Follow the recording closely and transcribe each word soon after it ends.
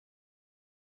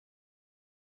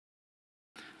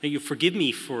Now, you forgive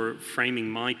me for framing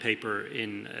my paper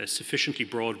in a sufficiently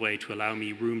broad way to allow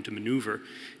me room to maneuver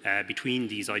between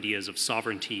these ideas of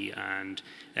sovereignty and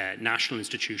national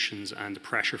institutions and the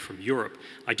pressure from Europe.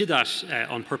 I did that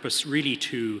on purpose really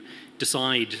to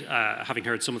decide, having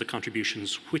heard some of the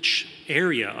contributions, which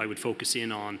area I would focus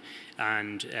in on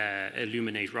and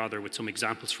illuminate rather with some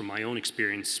examples from my own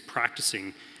experience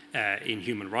practicing in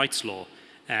human rights law.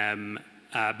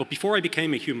 But before I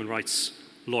became a human rights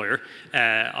lawyer,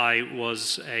 I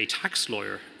was a tax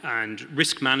lawyer, and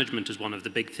risk management is one of the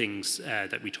big things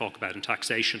that we talk about in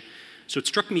taxation. So it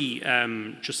struck me,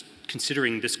 just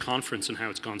considering this conference and how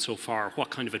it's gone so far,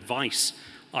 what kind of advice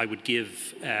I would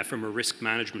give from a risk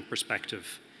management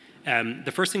perspective.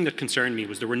 The first thing that concerned me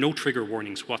was there were no trigger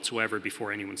warnings whatsoever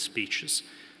before anyone's speeches.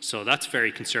 So that's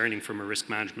very concerning from a risk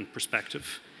management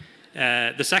perspective.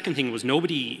 The second thing was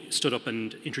nobody stood up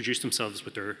and introduced themselves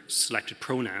with their selected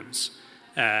pronouns.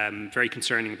 Very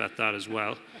concerning about that as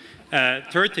well.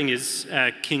 Third thing is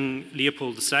King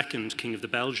Leopold II, King of the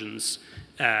Belgians,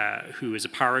 who is a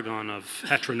paragon of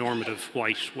heteronormative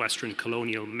white Western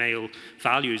colonial male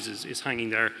values, is hanging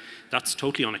there. That's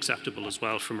totally unacceptable as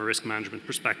well from a risk management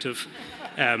perspective.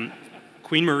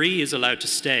 Queen Marie is allowed to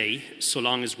stay so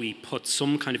long as we put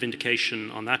some kind of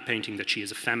indication on that painting that she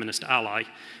is a feminist ally,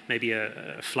 maybe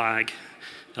a flag,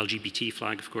 LGBT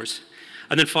flag, of course.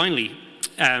 And then finally,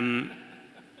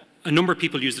 a number of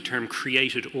people use the term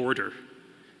created order,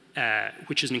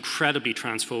 which is an incredibly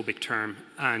transphobic term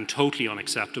and totally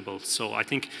unacceptable. So I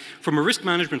think from a risk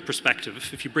management perspective,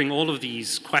 if you bring all of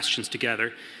these questions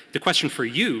together, the question for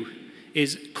you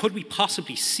is, could we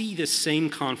possibly see this same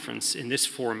conference in this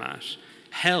format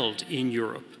held in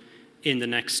Europe in the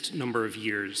next number of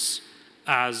years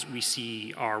as we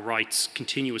see our rights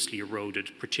continuously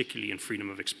eroded, particularly in freedom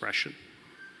of expression?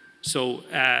 So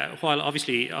while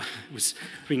obviously I was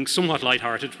being somewhat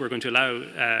lighthearted, we're going to allow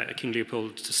King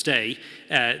Leopold to stay,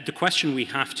 the question we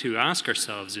have to ask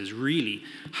ourselves is really,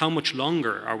 how much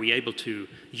longer are we able to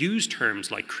use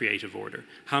terms like creative order?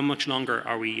 How much longer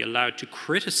are we allowed to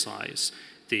criticize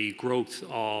the growth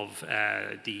of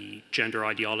the gender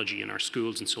ideology in our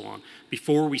schools and so on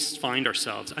before we find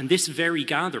ourselves, and this very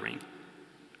gathering,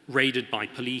 raided by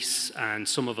police and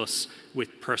some of us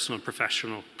with personal and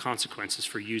professional consequences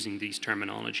for using these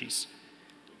terminologies?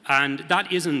 And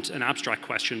that isn't an abstract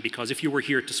question, because if you were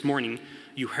here this morning,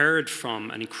 you heard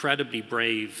from an incredibly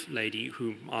brave lady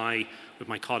whom I, with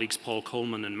my colleagues Paul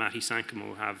Coleman and Matti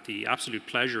Sankamo, have the absolute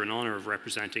pleasure and honour of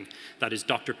representing. That is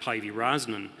Dr. Päivi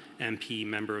Räsänen, MP,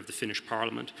 member of the Finnish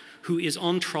Parliament, who is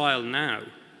on trial now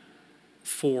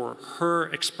for her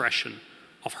expression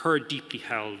of her deeply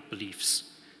held beliefs.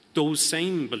 Those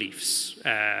same beliefs,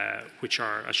 which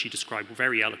are, as she described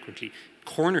very eloquently,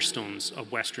 cornerstones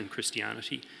of Western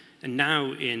Christianity. And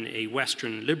now in a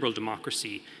Western liberal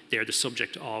democracy, they are the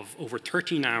subject of over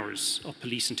 13 hours of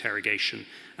police interrogation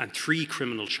and 3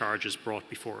 criminal charges brought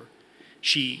before her.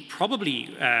 She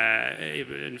probably,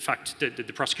 in fact,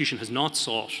 the prosecution has not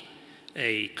sought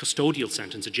a custodial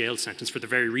sentence, a jail sentence, for the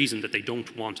very reason that they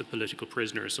don't want a political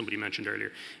prisoner, as somebody mentioned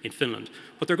earlier, in Finland.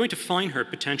 But they're going to fine her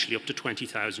potentially up to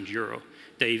 €20,000.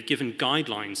 They've given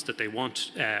guidelines that they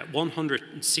want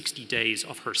 160 days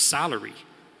of her salary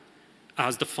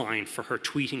as the fine for her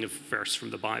tweeting a verse from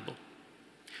the Bible.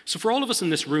 So for all of us in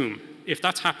this room, if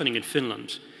that's happening in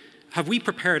Finland, have we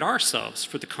prepared ourselves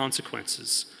for the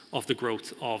consequences of the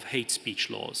growth of hate speech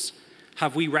laws?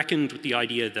 Have we reckoned with the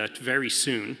idea that very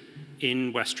soon,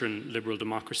 in Western liberal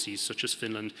democracies such as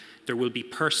Finland, there will be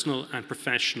personal and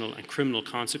professional and criminal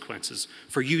consequences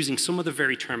for using some of the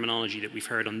very terminology that we've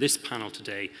heard on this panel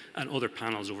today and other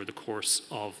panels over the course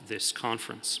of this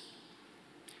conference?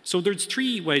 So there's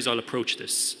 3 ways I'll approach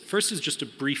this. First is just a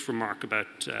brief remark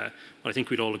about what I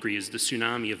think we'd all agree is the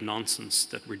tsunami of nonsense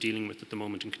that we're dealing with at the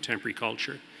moment in contemporary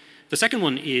culture. The second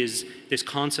one is this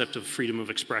concept of freedom of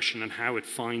expression and how it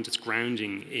finds its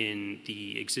grounding in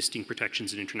the existing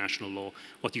protections in international law,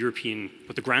 what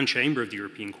the Grand Chamber of the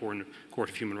European Court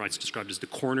of Human Rights described as the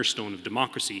cornerstone of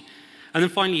democracy. And then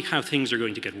finally, how things are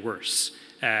going to get worse,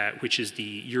 which is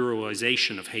the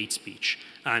Euroization of hate speech,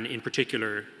 and in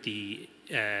particular, the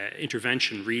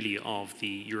intervention really of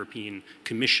the European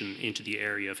Commission into the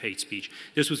area of hate speech.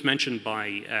 This was mentioned by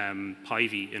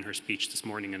Päivi in her speech this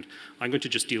morning, and I'm going to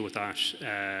just deal with that,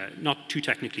 not too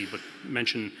technically, but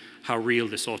mention how real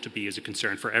this ought to be as a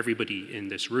concern for everybody in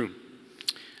this room.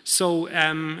 So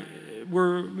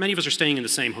many of us are staying in the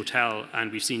same hotel,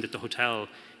 and we've seen that the hotel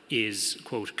is,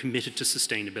 quote, committed to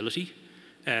sustainability.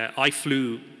 I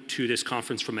flew to this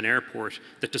conference from an airport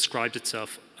that described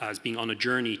itself as being on a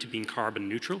journey to being carbon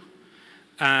neutral.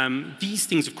 These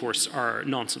things, of course, are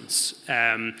nonsense.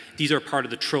 These are part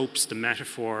of the tropes, the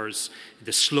metaphors,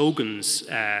 the slogans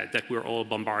that we're all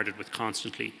bombarded with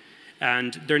constantly.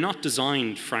 And they're not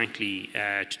designed, frankly,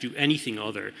 to do anything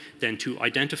other than to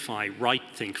identify right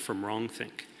think from wrong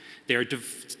think. They are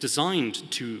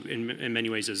designed to, in many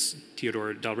ways, as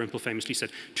Theodore Dalrymple famously said,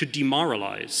 to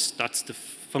demoralize. That's the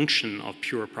function of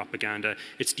pure propaganda.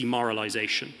 It's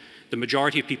demoralization. The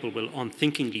majority of people will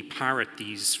unthinkingly parrot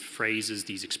these phrases,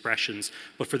 these expressions,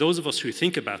 but for those of us who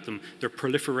think about them, their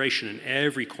proliferation in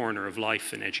every corner of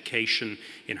life, in education,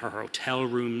 in our hotel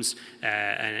rooms,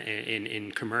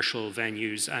 in commercial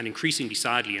venues, and increasingly,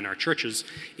 sadly, in our churches,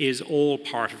 is all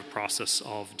part of a process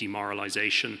of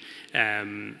demoralization.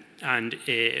 And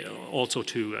also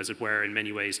to, as it were, in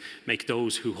many ways, make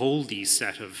those who hold these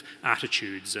set of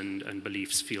attitudes and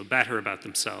beliefs feel better about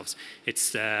themselves.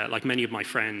 It's like many of my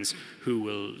friends who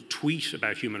will tweet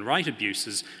about human rights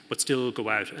abuses, but still go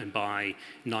out and buy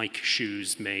Nike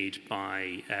shoes made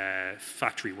by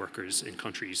factory workers in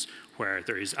countries where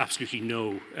there is absolutely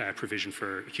no provision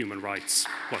for human rights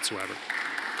whatsoever.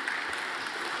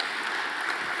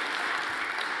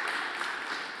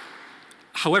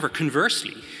 However,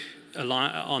 conversely,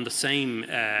 on the same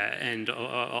end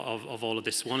of all of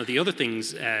this, one of the other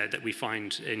things that we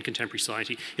find in contemporary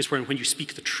society is when you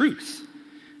speak the truth,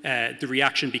 the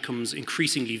reaction becomes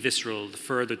increasingly visceral the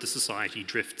further the society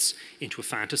drifts into a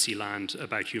fantasy land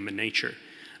about human nature.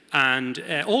 And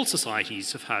all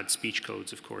societies have had speech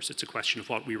codes, of course. It's a question of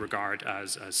what we regard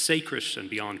as sacred and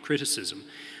beyond criticism.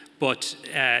 But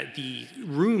the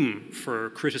room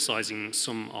for criticizing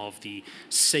some of the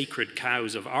sacred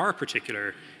cows of our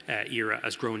particular era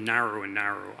has grown narrow and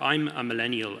narrow. I'm a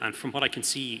millennial, and from what I can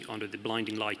see under the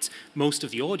blinding lights, most of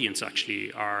the audience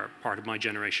actually are part of my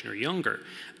generation or younger.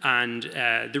 And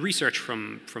the research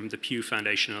from the Pew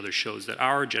Foundation and others shows that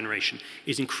our generation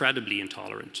is incredibly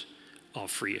intolerant of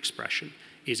free expression,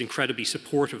 is incredibly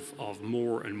supportive of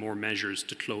more and more measures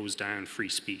to close down free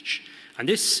speech. And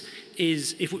this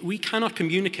is, if we cannot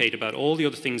communicate about all the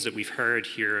other things that we've heard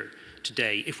here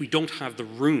today, if we don't have the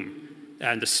room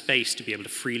and the space to be able to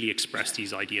freely express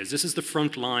these ideas. This is the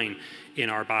front line in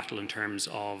our battle in terms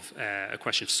of a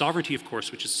question of sovereignty, of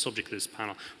course, which is the subject of this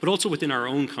panel, but also within our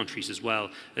own countries as well,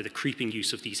 the creeping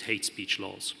use of these hate speech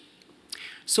laws.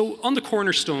 So on the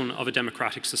cornerstone of a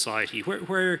democratic society,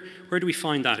 where do we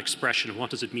find that expression, and what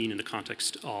does it mean in the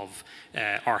context of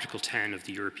Article 10 of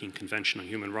the European Convention on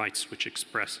Human Rights, which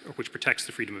protects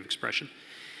the freedom of expression?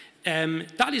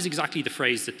 That is exactly the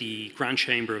phrase that the Grand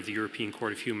Chamber of the European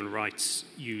Court of Human Rights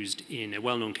used in a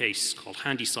well-known case called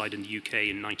Handyside in the UK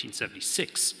in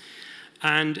 1976.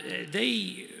 And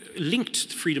they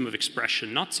linked freedom of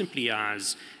expression not simply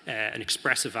as an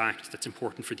expressive act that's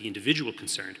important for the individual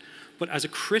concerned, but as a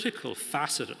critical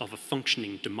facet of a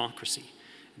functioning democracy.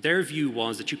 Their view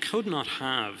was that you could not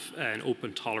have an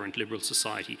open, tolerant, liberal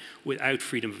society without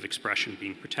freedom of expression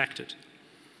being protected.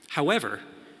 However,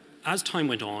 as time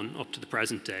went on up to the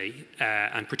present day,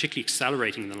 and particularly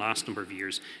accelerating in the last number of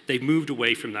years, they've moved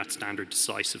away from that standard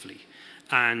decisively.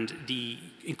 And the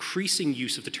increasing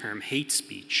use of the term hate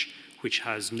speech, which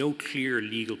has no clear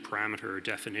legal parameter or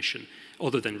definition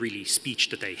other than really speech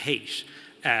that they hate,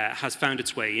 has found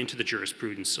its way into the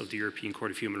jurisprudence of the European Court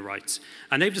of Human Rights.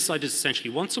 And they've decided essentially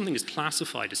once something is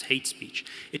classified as hate speech,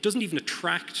 it doesn't even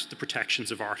attract the protections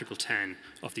of Article 10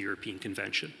 of the European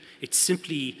Convention. It's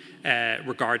simply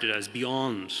regarded as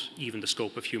beyond even the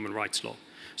scope of human rights law.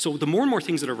 So the more and more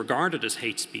things that are regarded as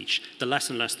hate speech, the less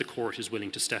and less the court is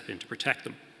willing to step in to protect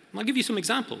them. And I'll give you some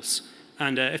examples.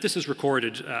 And if this is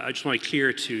recorded, I just want to be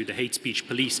clear to the hate speech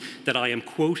police that I am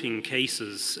quoting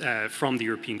cases from the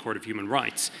European Court of Human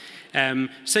Rights,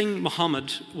 saying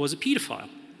Muhammad was a paedophile.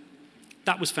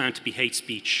 That was found to be hate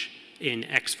speech in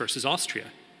X versus Austria.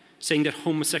 Saying that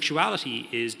homosexuality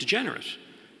is degenerate.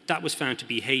 That was found to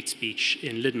be hate speech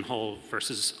in Lidenhall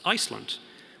versus Iceland.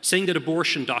 Saying that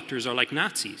abortion doctors are like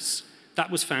Nazis. That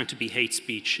was found to be hate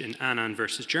speech in Annan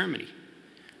versus Germany.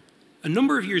 A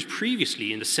number of years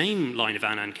previously, in the same line of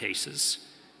Annan cases,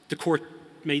 the court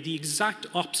made the exact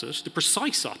opposite, the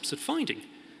precise opposite finding,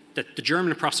 that the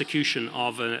German prosecution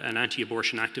of an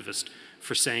anti-abortion activist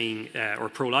for saying, or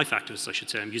pro-life activist, I should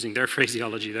say, I'm using their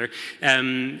phraseology there,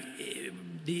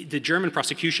 the German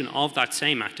prosecution of that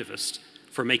same activist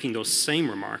for making those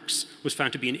same remarks was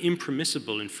found to be an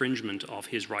impermissible infringement of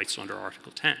his rights under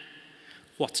Article 10.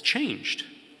 What's changed?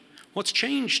 What's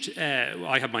changed,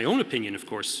 I have my own opinion, of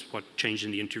course. What changed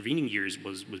in the intervening years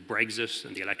was Brexit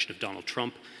and the election of Donald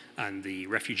Trump and the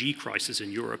refugee crisis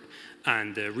in Europe,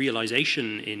 and the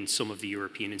realization in some of the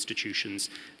European institutions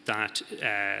that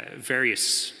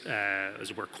various,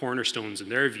 as it were, cornerstones in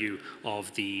their view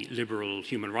of the liberal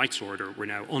human rights order were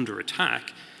now under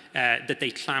attack, that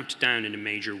they clamped down in a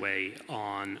major way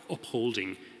on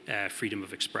upholding freedom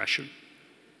of expression.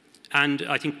 And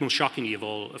I think most shockingly of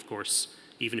all, of course,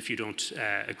 even if you don't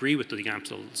agree with the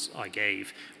examples I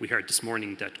gave, we heard this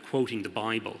morning that quoting the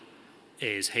Bible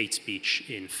is hate speech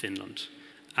in Finland.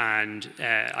 And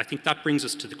I think that brings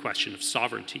us to the question of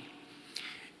sovereignty.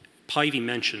 Päivi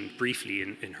mentioned briefly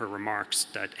in her remarks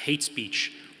that hate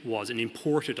speech was an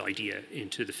imported idea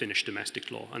into the Finnish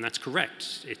domestic law, and that's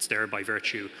correct. It's there by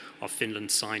virtue of Finland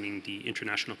signing the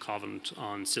International Covenant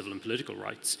on Civil and Political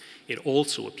Rights. It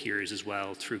also appears as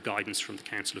well through guidance from the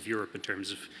Council of Europe in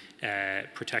terms of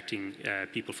protecting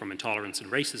people from intolerance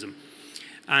and racism.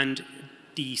 And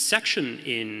the section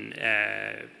in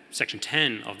Section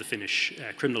 10 of the Finnish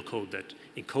Criminal Code that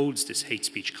encodes this hate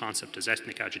speech concept as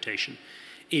ethnic agitation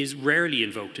is rarely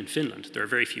invoked in Finland. There are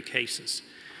very few cases.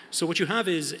 So what you have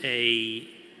is a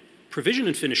provision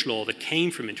in Finnish law that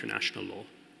came from international law.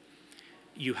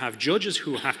 You have judges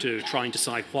who have to try and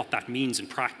decide what that means in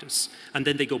practice, and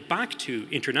then they go back to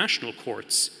international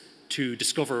courts to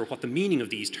discover what the meaning of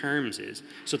these terms is,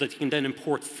 so that they can then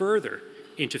import further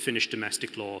into Finnish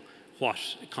domestic law what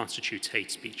constitutes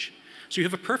hate speech. So you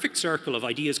have a perfect circle of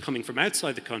ideas coming from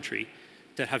outside the country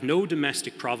that have no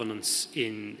domestic provenance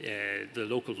in the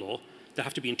local law, that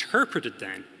have to be interpreted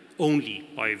then only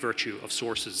by virtue of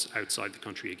sources outside the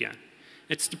country again.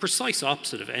 It's the precise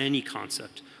opposite of any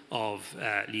concept of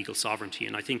legal sovereignty.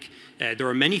 And I think there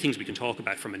are many things we can talk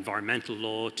about, from environmental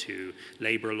law to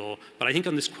labor law, but I think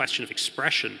on this question of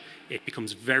expression, it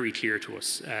becomes very clear to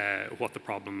us what the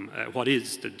problem, what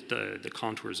is the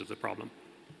contours of the problem.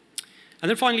 And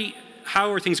then finally,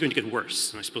 how are things going to get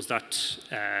worse? And I suppose that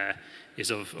is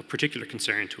of particular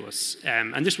concern to us.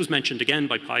 And this was mentioned again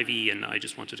by Päivi, and I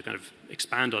just wanted to kind of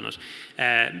expand on it.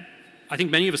 I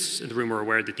think many of us in the room are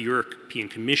aware that the European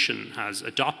Commission has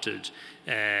adopted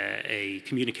a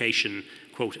communication,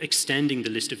 quote, extending the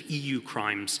list of EU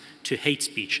crimes to hate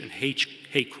speech and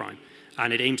hate crime.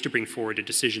 And it aims to bring forward a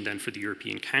decision then for the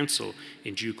European Council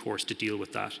in due course to deal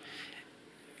with that.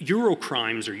 Euro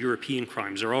crimes, or European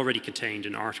crimes, are already contained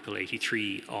in Article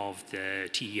 83 of the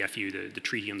TEFU, the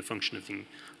Treaty on the Function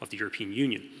of the European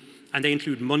Union. And they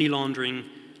include money laundering,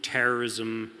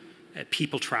 terrorism,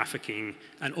 people trafficking,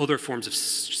 and other forms of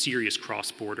serious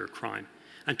cross-border crime.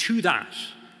 And to that,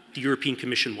 the European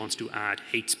Commission wants to add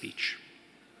hate speech.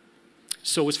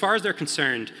 So as far as they're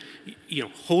concerned,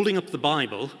 holding up the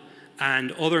Bible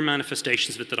and other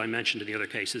manifestations of it that I mentioned in the other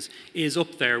cases is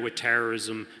up there with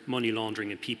terrorism, money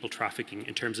laundering, and people trafficking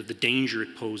in terms of the danger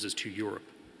it poses to Europe.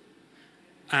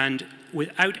 And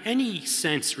without any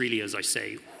sense, really, as I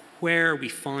say, where we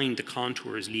find the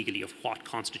contours legally of what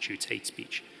constitutes hate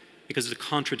speech, because of the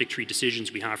contradictory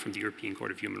decisions we have from the European Court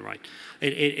of Human Rights.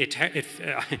 It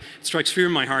strikes fear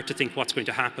in my heart to think what's going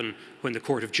to happen when the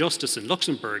Court of Justice in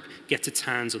Luxembourg gets its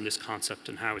hands on this concept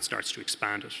and how it starts to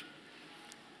expand it.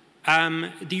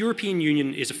 The European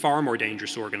Union is a far more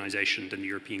dangerous organisation than the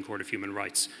European Court of Human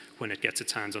Rights when it gets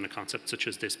its hands on a concept such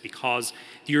as this, because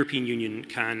the European Union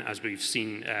can, as we've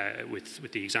seen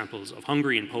with the examples of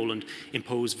Hungary and Poland,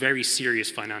 impose very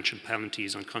serious financial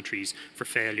penalties on countries for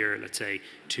failure, let's say,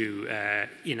 to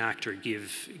enact or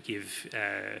give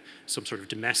some sort of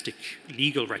domestic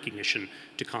legal recognition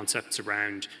to concepts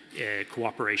around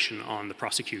cooperation on the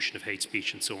prosecution of hate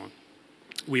speech and so on.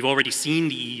 We've already seen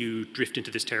the EU drift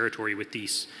into this territory with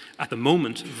these, at the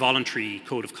moment, voluntary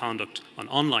code of conduct on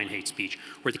online hate speech,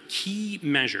 where the key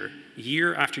measure,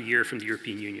 year after year from the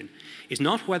European Union, is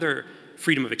not whether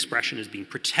freedom of expression is being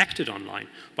protected online,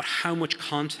 but how much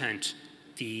content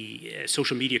the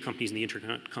social media companies and the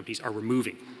internet companies are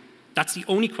removing. That's the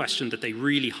only question that they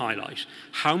really highlight.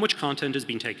 How much content is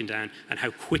being taken down, and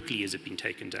how quickly is it being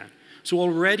taken down? So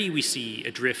already we see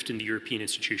a drift in the European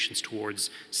institutions towards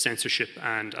censorship,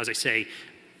 and as I say,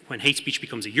 when hate speech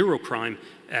becomes a Euro crime,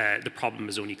 the problem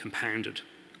is only compounded.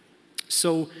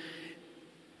 So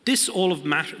this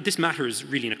matters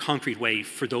really in a concrete way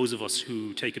for those of us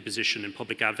who take a position in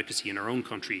public advocacy in our own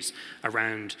countries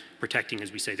around protecting,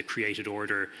 as we say, the created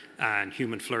order and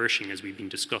human flourishing, as we've been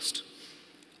discussed.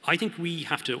 I think we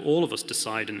have to, all of us,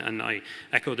 decide, and I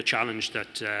echo the challenge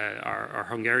that our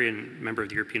Hungarian member of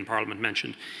the European Parliament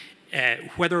mentioned,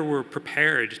 whether we're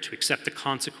prepared to accept the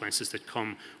consequences that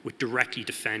come with directly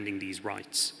defending these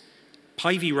rights.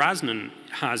 Päivi Räsänen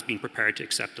has been prepared to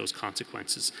accept those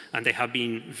consequences, and they have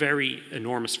been very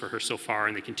enormous for her so far,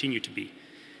 and they continue to be.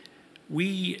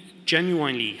 we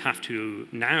genuinely have to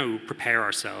now prepare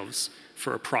ourselves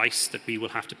for a price that we will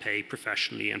have to pay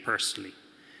professionally and personally.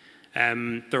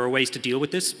 There are ways to deal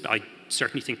with this. I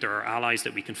certainly think there are allies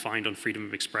that we can find on freedom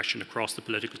of expression across the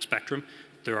political spectrum.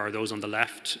 There are those on the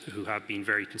left who have been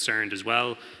very concerned as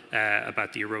well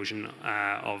about the erosion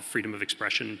of freedom of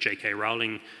expression. J.K.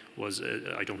 Rowling was,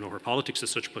 I don't know her politics as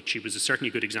such, but she was certainly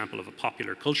a good example of a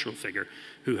popular cultural figure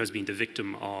who has been the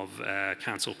victim of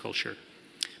cancel culture.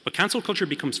 But cancel culture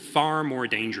becomes far more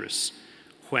dangerous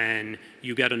when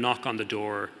you get a knock on the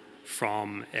door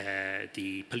from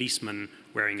the policeman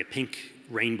wearing a pink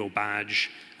rainbow badge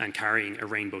and carrying a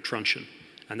rainbow truncheon.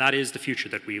 And that is the future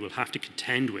that we will have to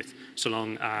contend with so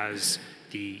long as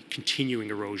the continuing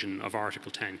erosion of Article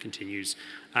 10 continues.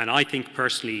 And I think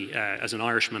personally, as an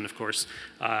Irishman, of course,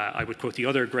 I would quote the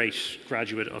other great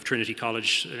graduate of Trinity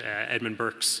College, Edmund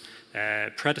Burke's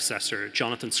predecessor,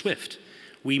 Jonathan Swift.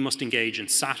 We must engage in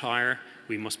satire.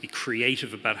 We must be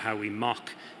creative about how we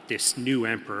mock this new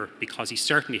emperor, because he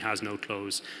certainly has no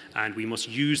clothes, and we must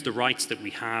use the rights that we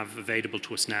have available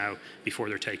to us now before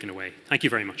they're taken away. Thank you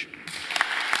very much.